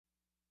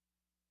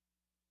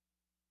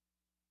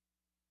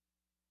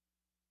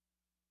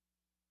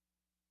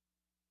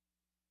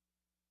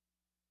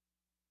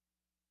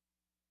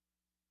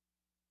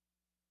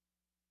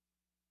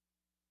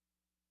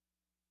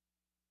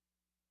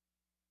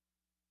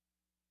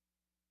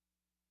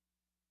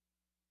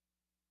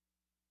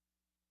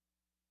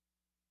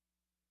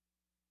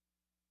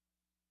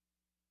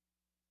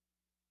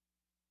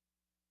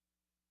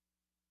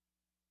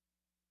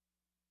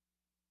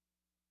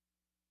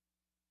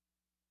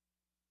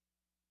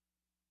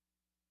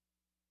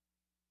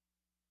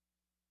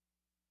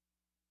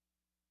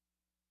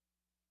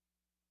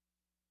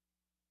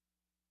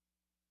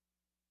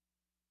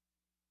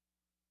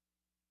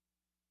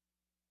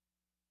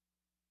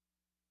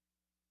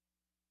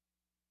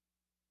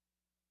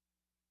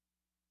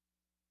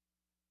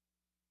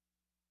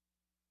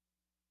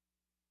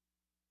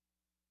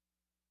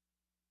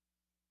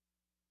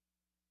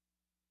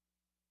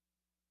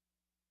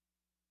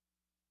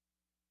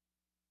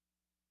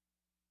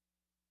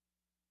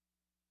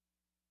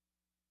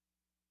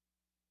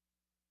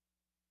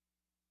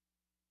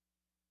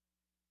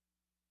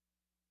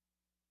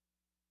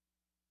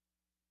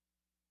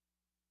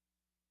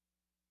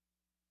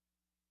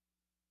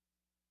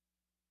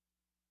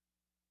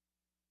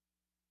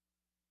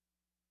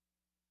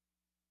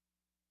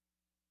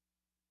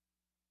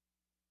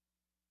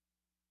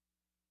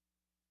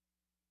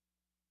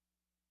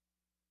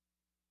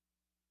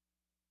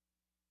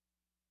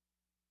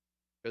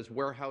as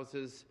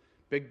warehouses,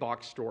 big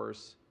box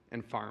stores,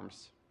 and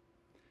farms.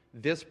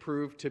 This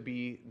proved to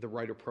be the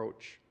right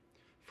approach.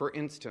 For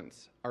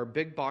instance, our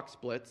big box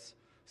splits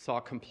saw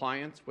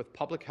compliance with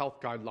public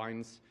health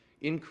guidelines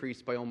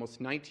increase by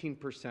almost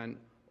 19%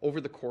 over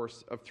the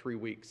course of 3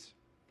 weeks.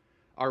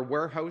 Our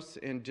warehouse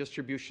and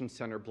distribution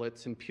center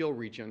blitz in Peel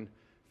region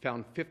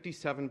found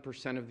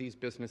 57% of these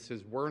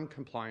businesses were in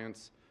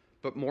compliance,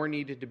 but more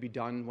needed to be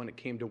done when it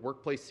came to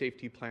workplace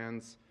safety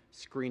plans,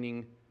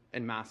 screening,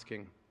 and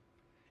masking.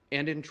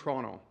 And in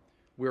Toronto,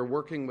 we are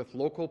working with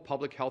local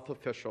public health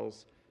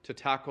officials to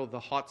tackle the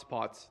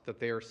hotspots that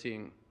they are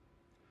seeing.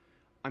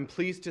 I'm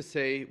pleased to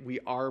say we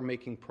are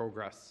making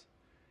progress.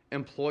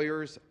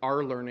 Employers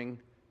are learning,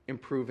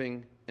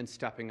 improving, and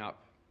stepping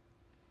up.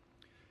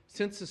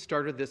 Since the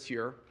start of this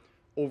year,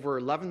 over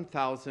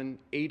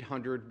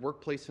 11,800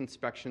 workplace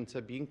inspections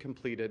have been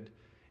completed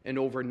and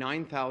over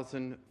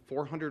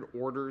 9,400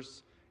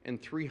 orders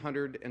and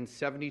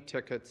 370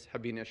 tickets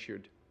have been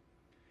issued.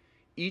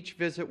 Each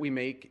visit we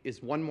make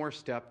is one more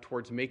step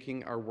towards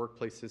making our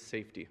workplaces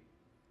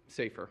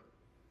safer.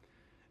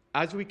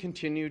 As we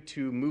continue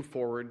to move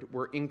forward,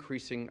 we're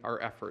increasing our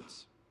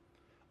efforts.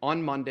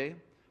 On Monday,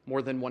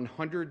 more than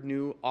 100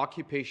 new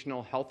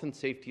occupational health and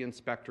safety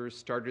inspectors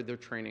started their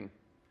training.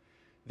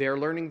 They are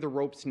learning the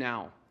ropes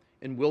now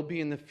and will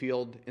be in the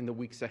field in the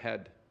weeks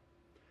ahead.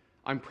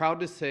 I'm proud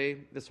to say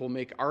this will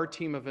make our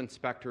team of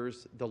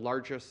inspectors the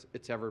largest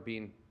it's ever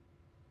been.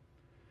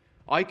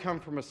 I come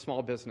from a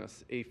small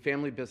business, a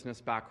family business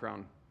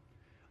background.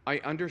 I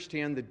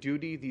understand the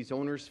duty these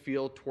owners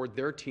feel toward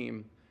their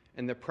team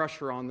and the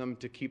pressure on them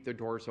to keep their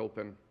doors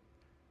open.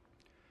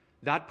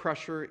 That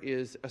pressure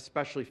is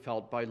especially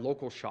felt by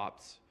local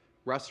shops,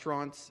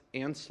 restaurants,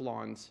 and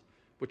salons,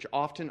 which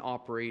often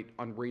operate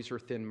on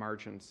razor-thin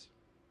margins.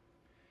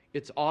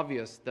 It's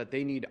obvious that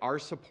they need our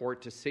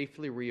support to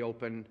safely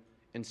reopen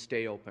and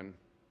stay open.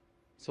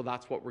 So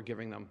that's what we're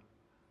giving them.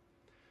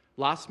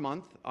 Last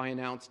month, I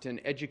announced an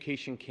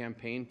education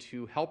campaign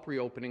to help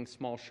reopening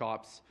small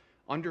shops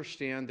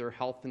understand their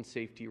health and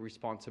safety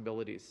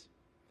responsibilities.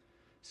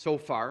 So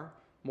far,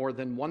 more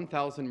than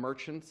 1,000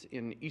 merchants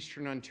in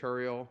Eastern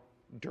Ontario,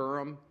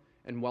 Durham,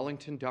 and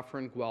Wellington,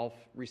 Dufferin, Guelph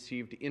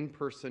received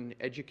in-person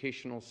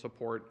educational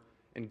support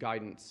and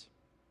guidance.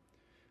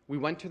 We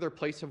went to their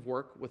place of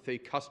work with a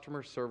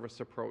customer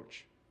service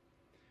approach.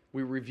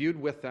 We reviewed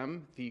with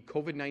them the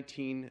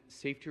COVID-19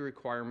 safety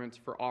requirements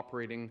for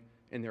operating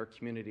in their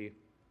community.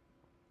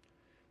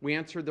 We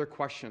answered their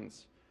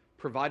questions,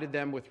 provided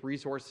them with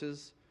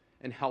resources,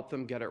 and helped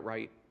them get it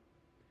right.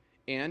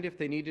 And if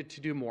they needed to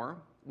do more,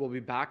 we'll be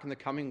back in the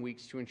coming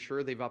weeks to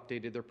ensure they've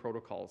updated their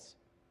protocols.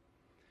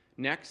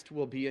 Next,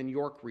 we'll be in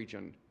York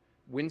Region,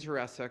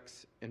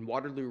 Windsor-Essex, and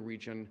Waterloo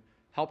Region,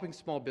 helping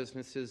small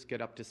businesses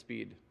get up to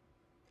speed.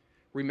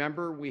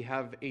 Remember, we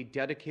have a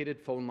dedicated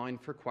phone line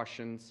for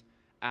questions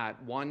at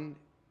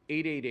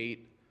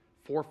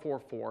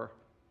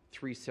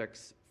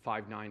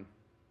 1-888-444-3659.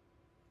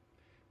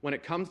 When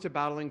it comes to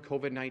battling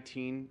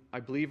COVID-19, I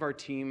believe our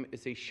team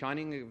is a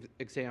shining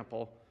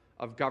example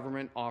of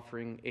government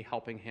offering a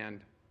helping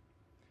hand.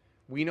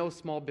 We know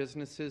small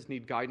businesses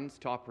need guidance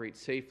to operate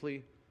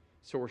safely,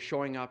 so we're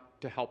showing up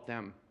to help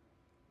them.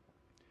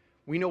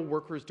 We know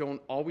workers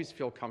don't always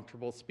feel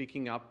comfortable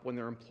speaking up when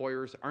their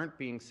employers aren't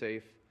being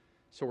safe,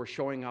 so we're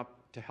showing up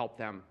to help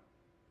them.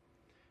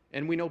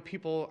 And we know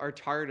people are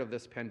tired of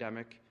this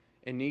pandemic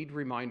and need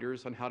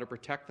reminders on how to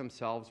protect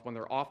themselves when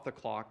they're off the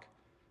clock,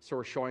 so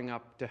we're showing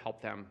up to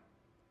help them.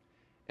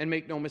 And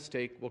make no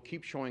mistake, we'll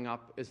keep showing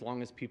up as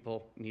long as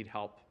people need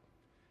help.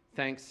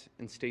 Thanks,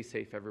 and stay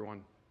safe,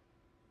 everyone.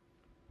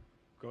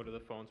 Go to the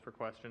phones for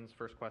questions.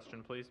 First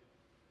question, please.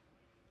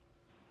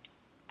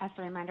 As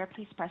a reminder,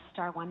 please press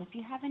 *1 if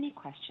you have any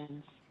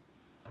questions.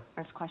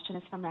 First question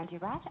is from Randy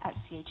Ratt at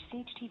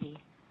CHCH-TV.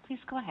 Please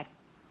go ahead.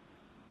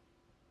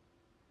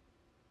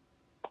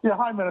 Yeah,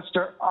 hi,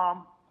 Minister.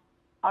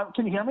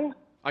 Can you hear me?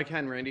 I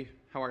can, Randy.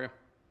 How are you?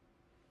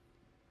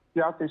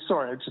 Yeah, okay,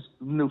 sorry. It's just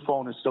the new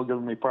phone is still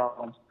giving me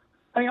problems.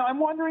 I'm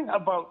wondering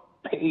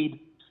about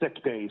paid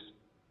sick days.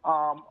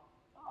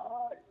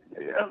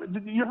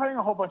 You're hiring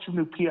a whole bunch of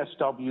new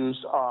PSWs.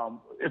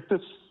 If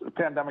this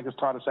pandemic has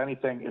taught us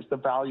anything, it's the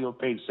value of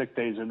paid sick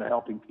days in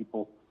helping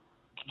people,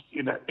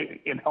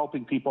 in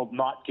helping people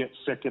not get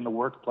sick in the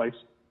workplace.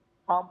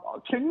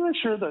 Can you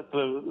ensure that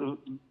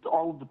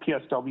all of the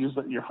PSWs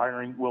that you're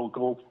hiring will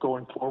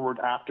going forward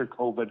after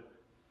COVID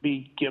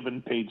be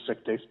given paid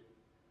sick days?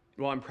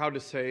 Well, I'm proud to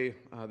say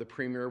the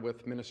Premier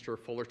with Minister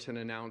Fullerton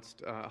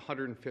announced a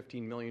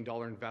 $115 million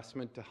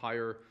investment to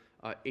hire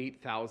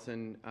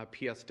 8,000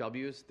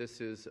 PSWs.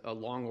 This is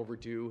long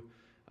overdue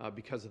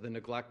because of the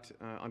neglect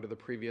under the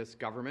previous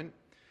government.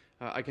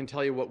 I can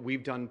tell you what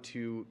we've done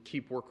to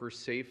keep workers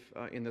safe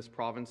in this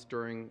province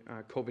during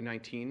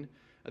COVID-19.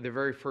 The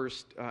very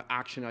first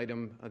action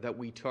item that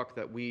we took,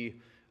 that we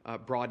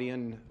brought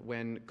in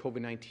when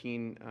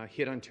COVID-19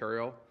 hit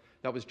Ontario,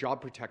 that was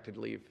job-protected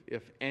leave.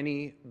 If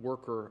any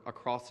worker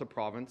across the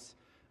province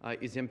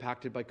is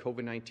impacted by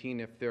COVID-19,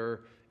 if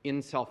they're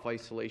in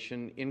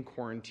self-isolation, in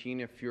quarantine.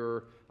 If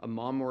you're a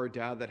mom or a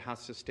dad that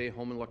has to stay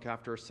home and look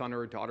after a son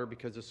or a daughter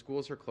because the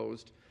schools are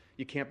closed,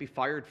 you can't be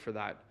fired for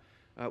that.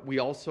 We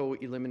also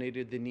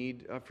eliminated the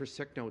need for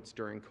sick notes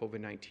during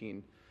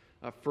COVID-19.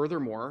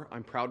 Furthermore,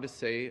 I'm proud to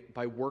say,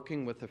 by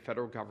working with the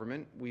federal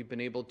government, we've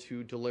been able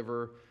to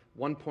deliver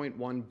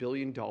 $1.1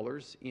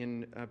 billion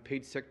in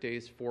paid sick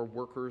days for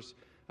workers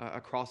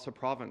across the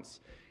province.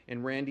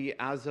 And Randy,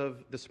 as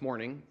of this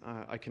morning,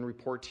 I can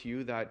report to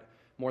you that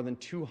more than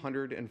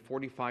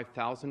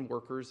 245,000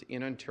 workers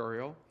in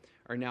Ontario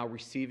are now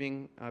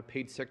receiving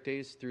paid sick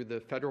days through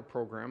the federal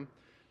program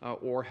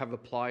or have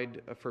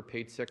applied for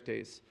paid sick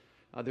days.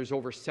 There's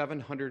over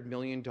 $700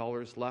 million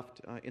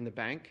left in the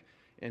bank,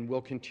 and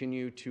we'll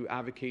continue to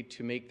advocate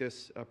to make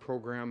this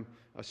program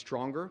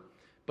stronger.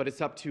 But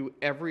it's up to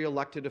every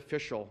elected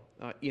official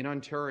in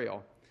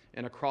Ontario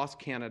and across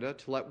Canada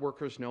to let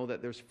workers know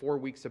that there's 4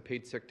 weeks of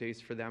paid sick days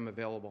for them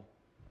available.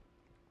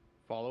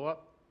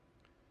 Follow-up?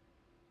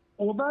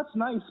 Well, that's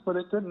nice, but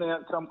it didn't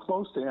come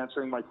close to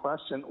answering my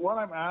question. What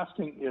I'm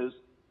asking is,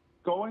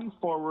 going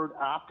forward,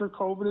 after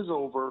COVID is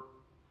over,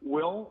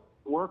 will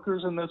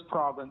workers in this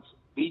province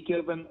be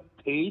given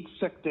paid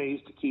sick days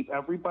to keep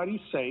everybody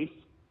safe?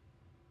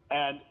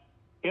 And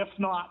if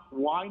not,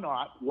 why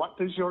not? What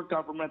does your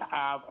government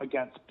have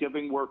against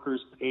giving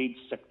workers paid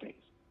sick days?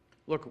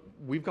 Look,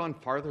 we've gone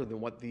farther than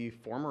what the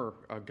former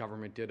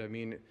government did. I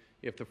mean,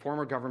 if the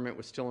former government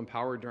was still in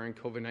power during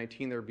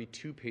COVID-19, there would be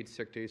 2 paid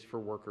sick days for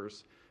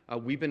workers.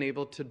 We've been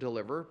able to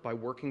deliver, by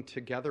working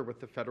together with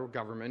the federal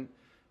government,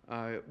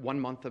 1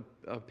 month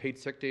of paid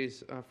sick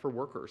days for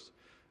workers.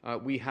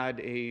 We had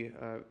a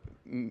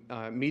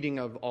meeting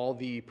of all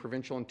the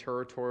provincial and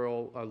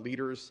territorial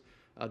leaders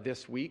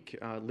this week,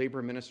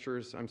 labor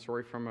ministers,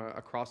 from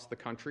across the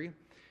country.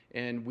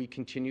 And we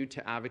continue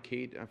to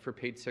advocate for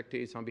paid sick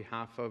days on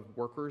behalf of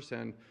workers.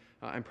 And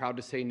I'm proud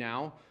to say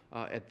now,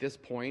 at this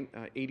point,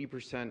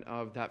 80%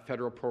 of that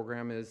federal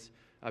program is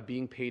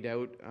being paid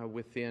out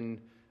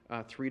within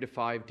 3 to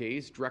 5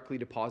 days, directly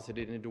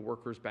deposited into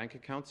workers' bank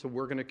accounts. So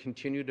we're going to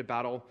continue to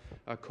battle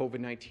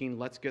COVID-19.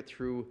 Let's get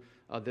through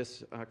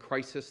this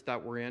crisis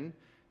that we're in,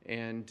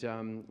 and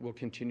we'll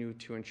continue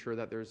to ensure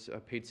that there's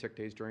paid sick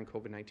days during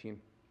COVID-19.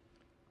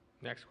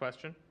 Next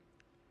question.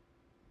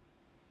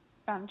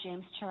 From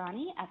James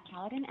Chirani at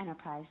Caledon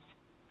Enterprise.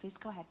 Please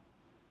go ahead.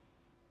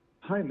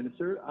 Hi,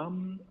 Minister. I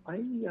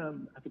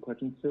have a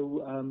question.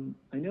 So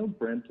I know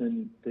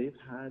Brampton, they've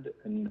had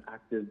an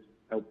active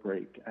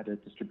outbreak at a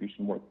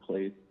distribution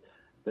workplace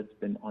that's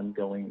been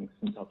ongoing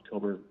since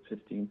October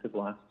 15th of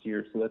last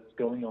year. So that's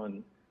going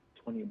on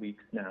 20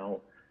 weeks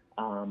now.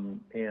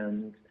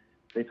 And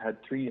they've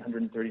had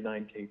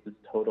 339 cases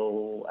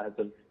total as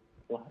of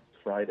last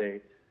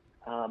Friday.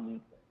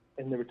 And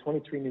there were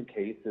 23 new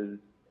cases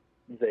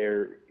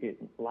there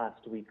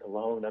last week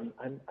alone.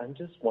 I'm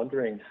just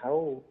wondering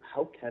how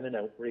can an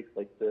outbreak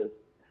like this,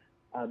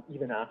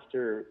 even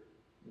after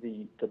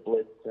the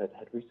blitz that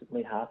had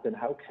recently happened,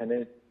 how can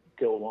it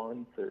go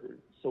on for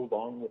so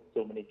long with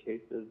so many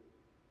cases?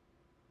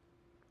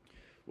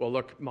 Well,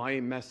 look, my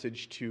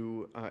message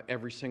to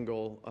every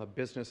single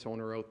business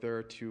owner out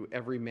there, to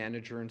every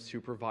manager and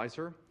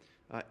supervisor,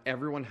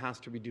 everyone has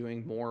to be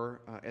doing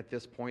more at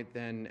this point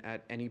than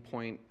at any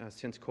point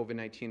since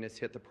COVID-19 has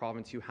hit the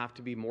province. You have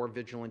to be more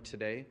vigilant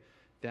today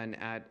than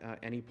at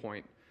any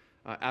point.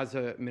 As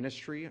a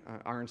ministry,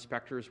 our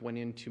inspectors went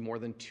into more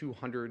than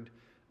 200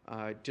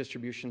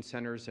 distribution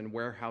centers and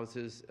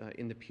warehouses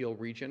in the Peel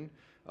region.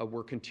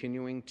 We're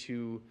continuing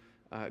to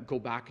go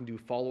back and do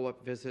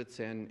follow-up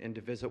visits and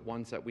to visit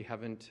ones that we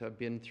haven't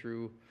been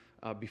through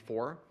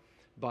before.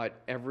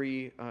 But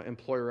every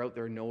employer out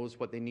there knows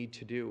what they need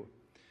to do.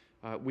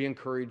 We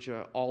encourage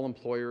all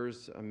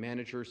employers,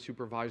 managers,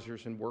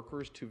 supervisors, and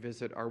workers to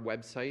visit our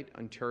website,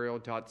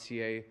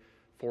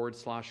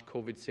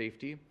 ontario.ca/COVID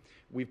safety.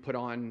 We've put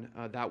on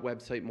that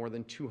website more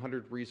than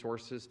 200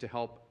 resources to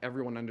help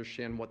everyone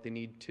understand what they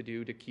need to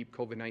do to keep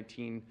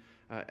COVID-19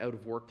 out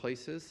of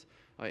workplaces,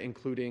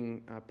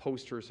 including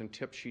posters and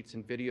tip sheets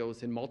and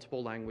videos in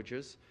multiple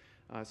languages,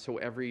 so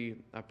every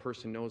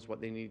person knows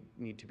what they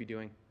need to be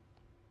doing.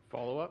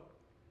 Follow-up?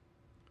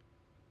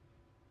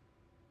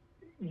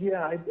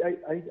 Yeah,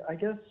 I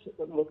guess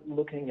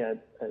looking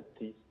at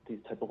these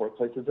type of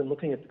workplaces and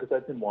looking at, because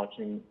I've been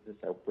watching this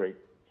outbreak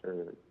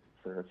for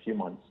a few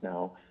months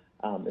now,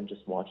 and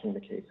just watching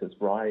the cases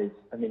rise.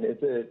 I mean, is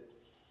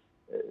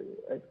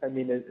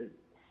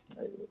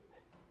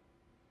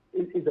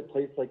a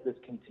place like this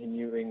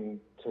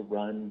continuing to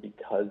run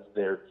because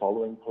they're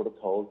following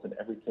protocols and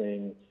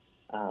everything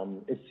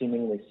is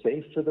seemingly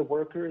safe for the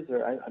workers?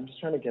 Or I'm just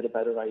trying to get a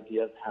better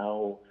idea of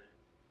how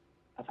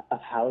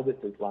this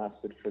has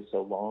lasted for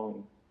so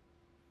long.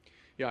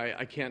 Yeah,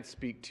 I can't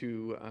speak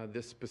to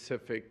this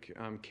specific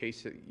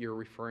case that you're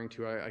referring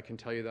to. I can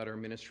tell you that our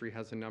ministry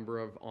has a number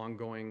of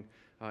ongoing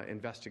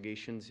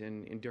investigations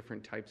in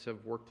different types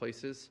of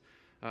workplaces.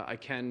 I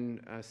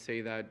can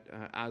say that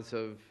as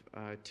of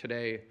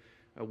today,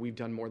 we've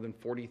done more than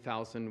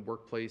 40,000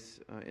 workplace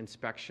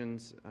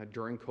inspections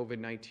during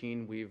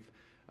COVID-19. We've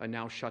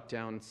now shut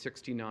down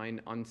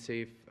 69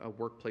 unsafe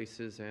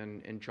workplaces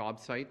and job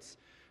sites,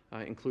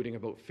 including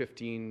about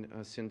 15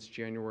 since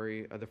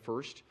January the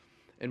 1st.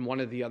 And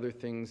one of the other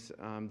things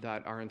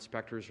that our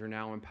inspectors are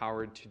now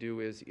empowered to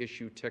do is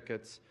issue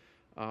tickets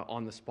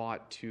on the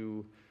spot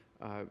to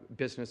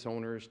business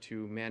owners,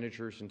 to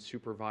managers and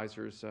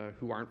supervisors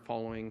who aren't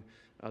following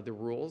the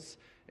rules.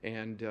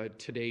 And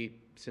to date,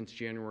 since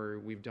January,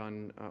 we've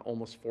done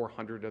almost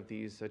 400 of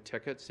these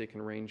tickets. They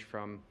can range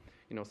from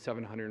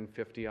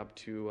 $750 up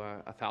to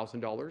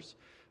 $1,000.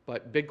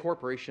 But big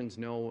corporations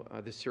know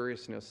the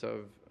seriousness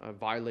of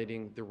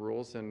violating the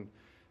rules and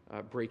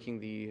breaking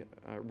the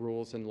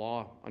rules and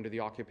law under the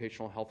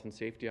Occupational Health and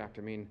Safety Act.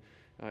 I mean,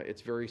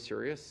 it's very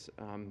serious.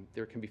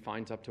 There can be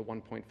fines up to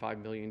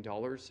 $1.5 million,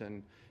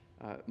 and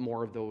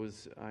more of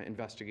those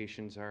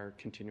investigations are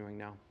continuing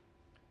now.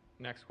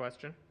 Next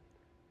question.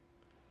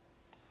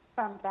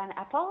 From Ben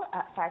Epple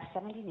at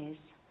 570 News.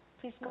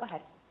 Please go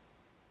ahead.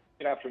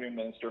 Good afternoon,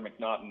 Minister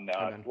McNaughton.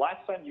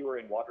 Last time you were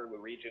in Waterloo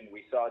Region,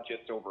 we saw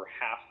just over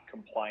half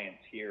compliance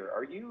here.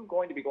 Are you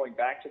going to be going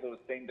back to those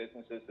same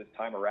businesses this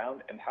time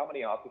around? And how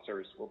many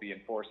officers will be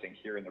enforcing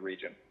here in the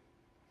region?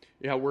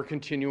 Yeah, we're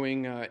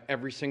continuing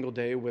every single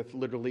day with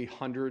literally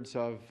hundreds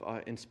of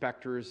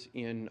inspectors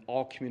in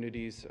all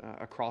communities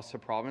across the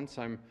province.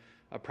 I'm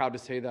proud to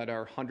say that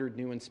our 100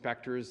 new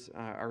inspectors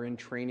are in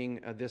training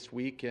this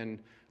week, and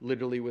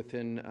literally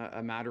within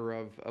a matter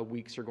of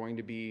weeks are going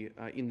to be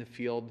in the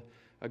field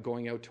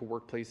going out to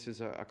workplaces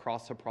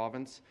across the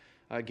province.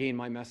 Again,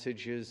 my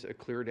message is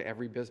clear to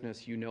every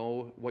business. You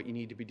know what you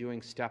need to be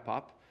doing. Step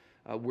up.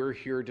 We're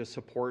here to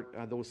support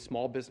those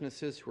small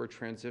businesses who are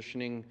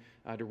transitioning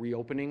to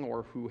reopening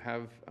or who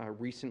have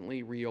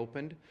recently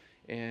reopened.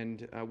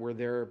 And we're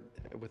there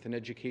with an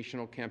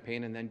educational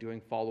campaign and then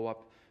doing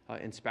follow-up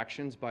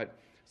inspections. But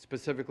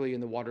specifically in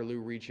the Waterloo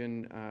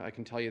region, I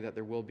can tell you that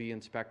there will be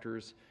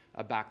inspectors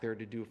back there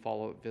to do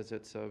follow-up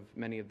visits of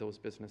many of those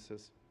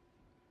businesses.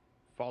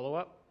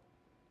 Follow-up?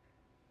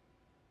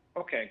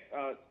 Okay,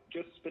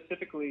 just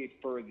specifically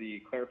for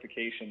the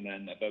clarification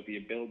then about the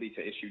ability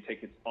to issue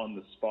tickets on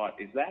the spot,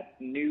 is that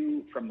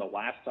new from the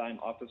last time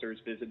officers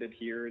visited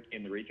here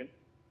in the region?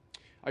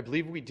 I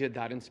believe we did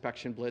that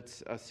inspection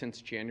blitz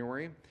since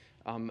January.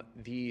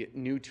 The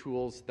new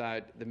tools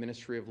that the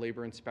Ministry of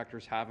Labour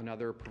inspectors have and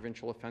other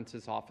provincial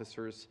offences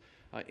officers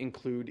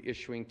include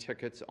issuing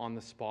tickets on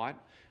the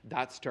spot.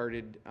 That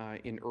started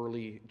in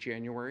early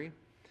January.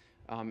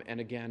 And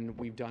again,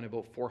 we've done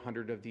about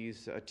 400 of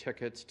these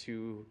tickets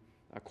to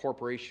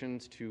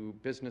corporations, to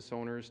business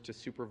owners, to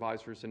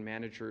supervisors and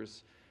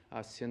managers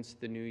since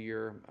the new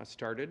year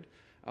started.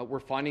 We're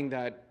finding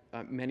that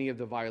many of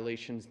the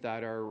violations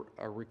that are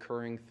a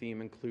recurring theme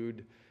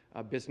include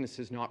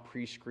businesses not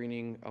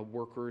pre-screening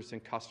workers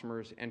and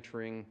customers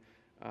entering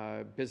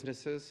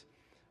businesses,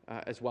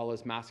 as well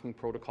as masking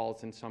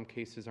protocols in some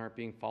cases aren't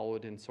being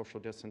followed and social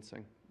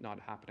distancing not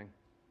happening.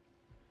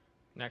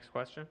 Next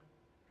question.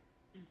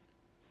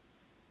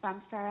 From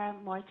Farah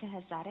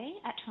Mortahazadeh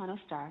at Toronto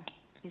Star.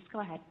 Please go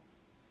ahead.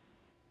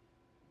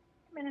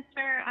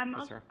 Minister,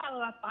 I'll just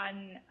follow up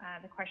on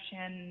the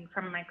question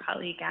from my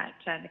colleague at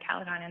the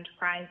Caledon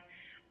Enterprise.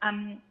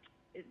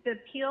 The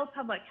Peel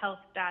Public Health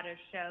data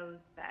shows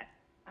that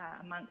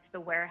amongst the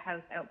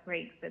warehouse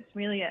outbreaks, it's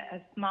really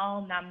a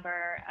small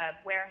number of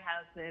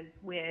warehouses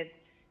with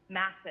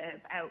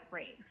massive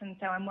outbreaks. And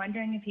so I'm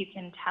wondering if you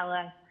can tell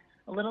us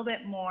a little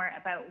bit more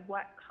about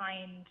what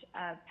kind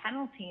of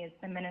penalties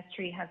the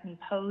ministry has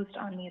imposed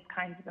on these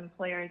kinds of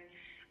employers,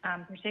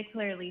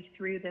 particularly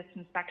through this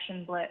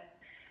inspection blitz.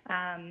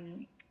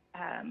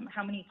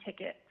 How many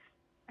tickets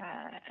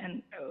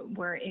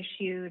were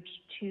issued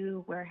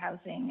to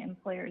warehousing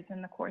employers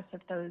in the course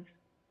of those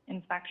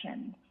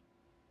inspections?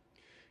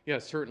 Yeah,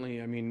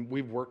 certainly. I mean,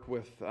 we've worked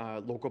with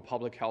local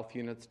public health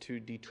units to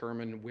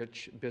determine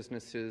which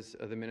businesses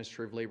the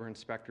Ministry of Labour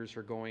inspectors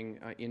are going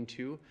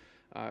into.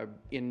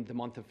 In the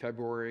month of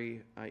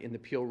February, in the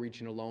Peel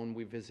region alone,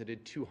 we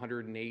visited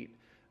 208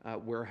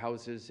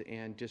 warehouses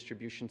and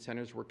distribution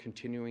centers. We're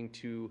continuing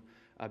to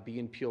be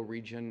in Peel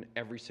region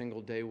every single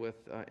day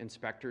with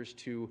inspectors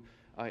to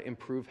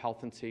improve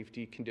health and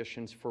safety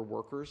conditions for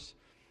workers.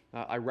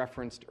 I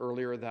referenced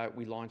earlier that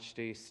we launched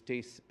a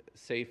Stay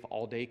Safe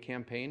All Day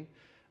campaign.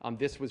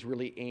 This was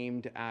really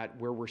aimed at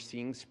where we're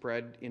seeing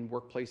spread in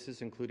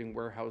workplaces, including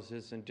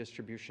warehouses and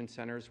distribution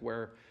centers,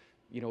 where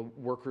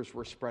workers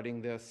were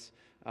spreading this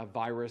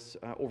virus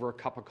over a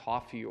cup of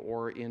coffee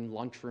or in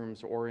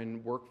lunchrooms or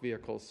in work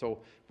vehicles. So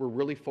we're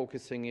really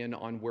focusing in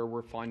on where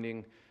we're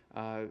finding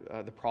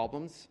the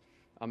problems.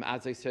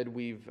 As I said,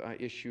 we've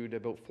issued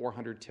about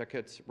 400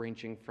 tickets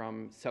ranging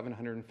from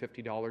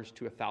 $750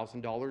 to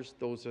 $1,000.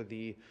 Those are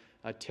the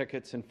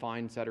tickets and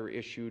fines that are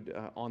issued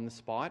on the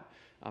spot.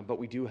 But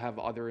we do have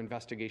other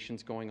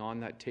investigations going on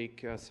that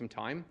take some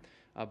time.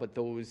 But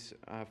those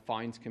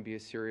fines can be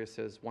as serious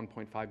as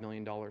 $1.5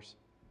 million.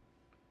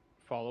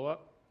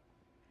 Follow-up?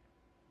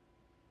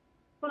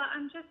 Well,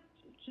 I'm just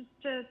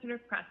to sort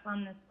of press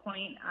on this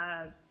point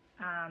of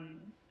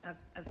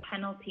of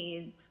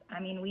penalties. I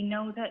mean, we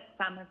know that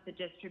some of the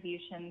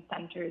distribution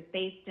centers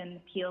based in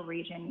the Peel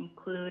region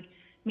include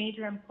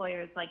major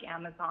employers like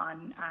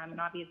Amazon,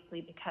 and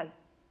obviously because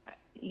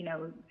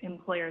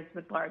employers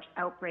with large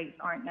outbreaks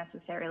aren't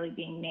necessarily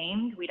being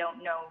named, we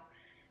don't know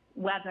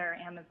whether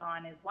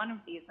Amazon is one of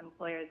these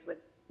employers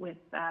with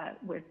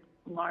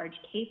large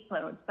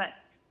caseloads. But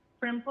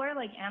for an employer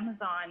like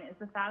Amazon, is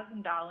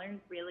 $1,000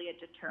 really a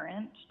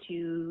deterrent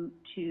to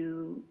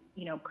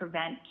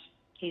prevent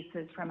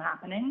cases from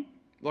happening?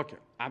 Look,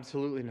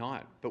 absolutely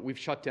not. But we've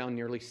shut down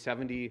nearly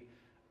 70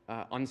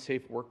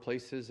 unsafe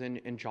workplaces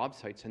and job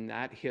sites, and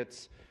that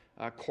hits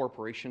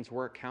corporations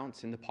where it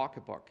counts in the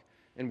pocketbook.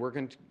 And we're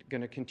going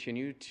to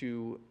continue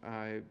to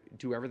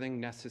do everything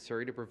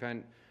necessary to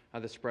prevent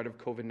the spread of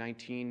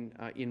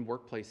COVID-19 in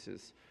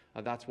workplaces.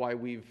 That's why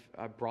we've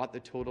brought the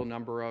total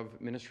number of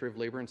Ministry of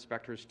Labour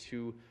inspectors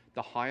to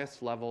the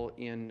highest level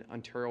in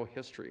Ontario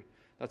history.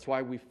 That's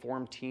why we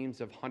formed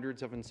teams of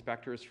hundreds of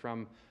inspectors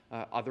from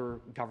other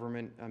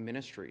government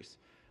ministries.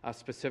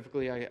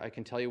 Specifically, I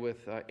can tell you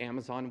with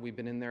Amazon, we've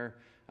been in there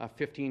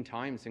 15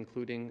 times,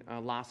 including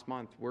last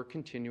month. We're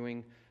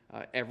continuing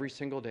every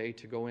single day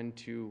to go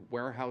into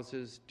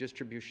warehouses,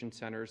 distribution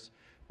centers.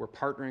 We're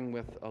partnering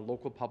with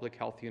local public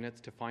health units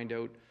to find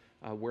out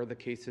where the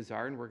cases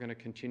are, and we're going to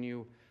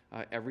continue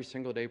every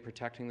single day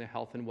protecting the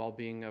health and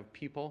well-being of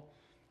people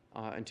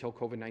until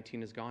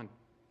COVID-19 is gone.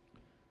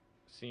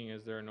 Seeing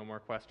as there are no more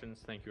questions,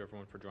 thank you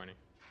everyone for joining.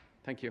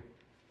 Thank you.